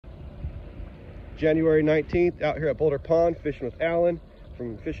January 19th, out here at Boulder Pond, fishing with Alan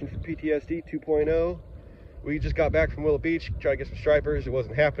from Fishing for PTSD 2.0. We just got back from Willow Beach, trying to get some stripers. It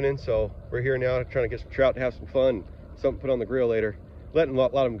wasn't happening, so we're here now trying to get some trout to have some fun, something to put on the grill later. Letting a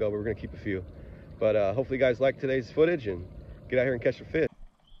lot of them go, but we're gonna keep a few. But hopefully you guys like today's footage and get out here and catch some fish.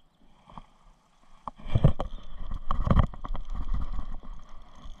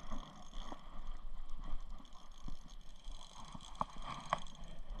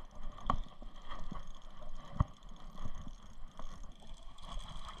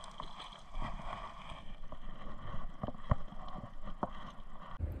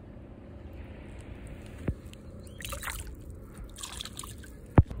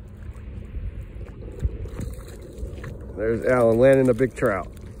 There's Alan landing a big trout.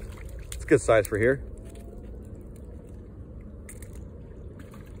 It's a good size for here.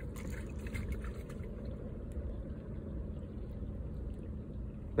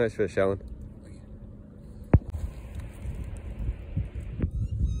 Nice fish, Alan.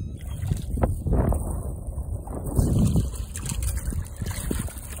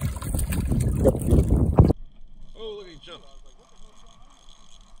 Oh, look at he jumped.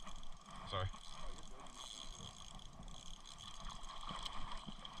 Sorry.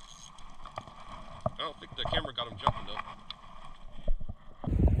 I don't think the camera got him jumping though.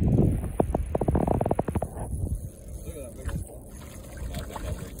 Look at that big one. No, it's not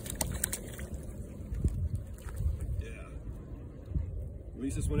that big. Yeah.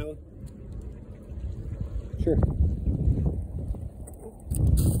 Release this one, Ellen? Sure.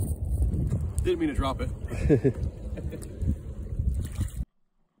 Didn't mean to drop it.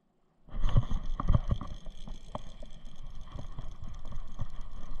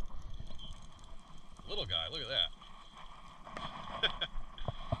 Little guy, look at that.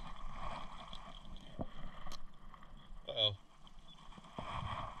 Uh-oh.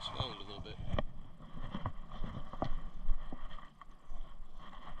 Slowed a little bit.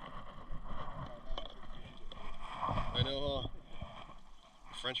 I know, huh?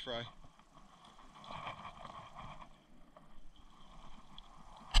 French fry.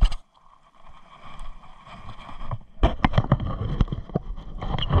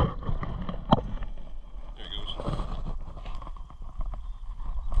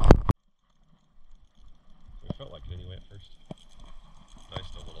 Felt like it anyway at first. Nice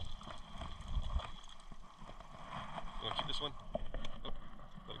though, little. You want to shoot this one? Oh,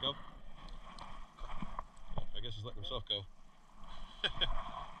 let it go. Oh, I guess he's letting himself go.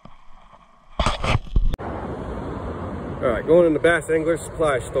 Alright, going in the Bass Angler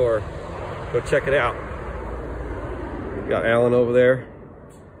Supply Store. Go check it out. We got Alan over there.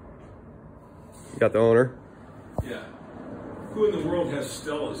 You got the owner. Yeah. Who in the world has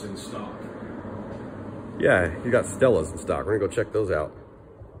Stellas in stock? Yeah, you got Stellas in stock. We're gonna go check those out.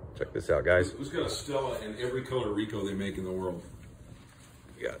 Check this out, guys. Who's got a Stella in every color Rico they make in the world?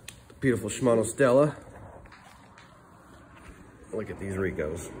 We got the beautiful Shimano Stella. Look at these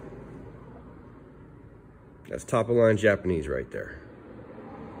Ricos. That's top of line Japanese right there.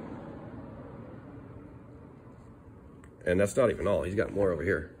 And that's not even all. He's got more over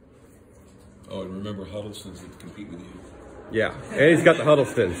here. Oh, and remember Huddlestons that compete with you. Yeah, and he's got the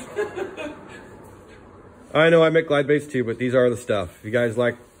Huddlestons. I know I make glide baits too, but these are the stuff. If you guys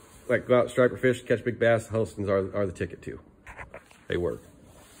like go out striper fish, catch big bass, the Huddlestons are the ticket too. They work.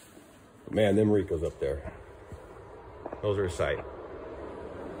 But man, them Ricos up there. Those are a sight.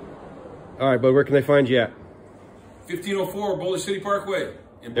 All right, bud, where can they find you at? 1504 Boulder City Parkway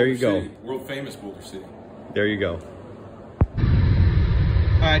in Boulder There you go. City. World famous Boulder City. There you go.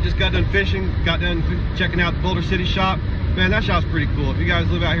 All right, just got done fishing, got done checking out the Boulder City shop. Man, that shop's pretty cool. If you guys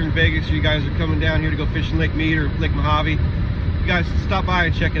live out here in Vegas, or you guys are coming down here to go fishing Lake Mead or Lake Mojave, you guys stop by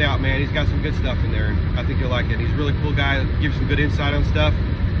and check it out, man. He's got some good stuff in there, and I think you'll like it. He's a really cool guy that gives some good insight on stuff.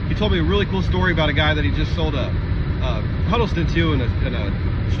 He told me a really cool story about a guy that he just sold a Huddleston to and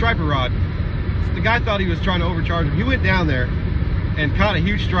a striper rod. The guy thought he was trying to overcharge him. He went down there and caught a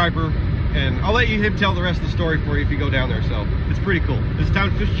huge striper, and I'll let him tell the rest of the story for you if you go down there. So it's pretty cool. It's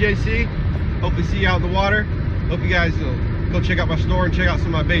time to fish JC. Hopefully see you out in the water. Hope you guys will go check out my store and check out some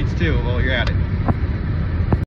of my baits too while you're at it.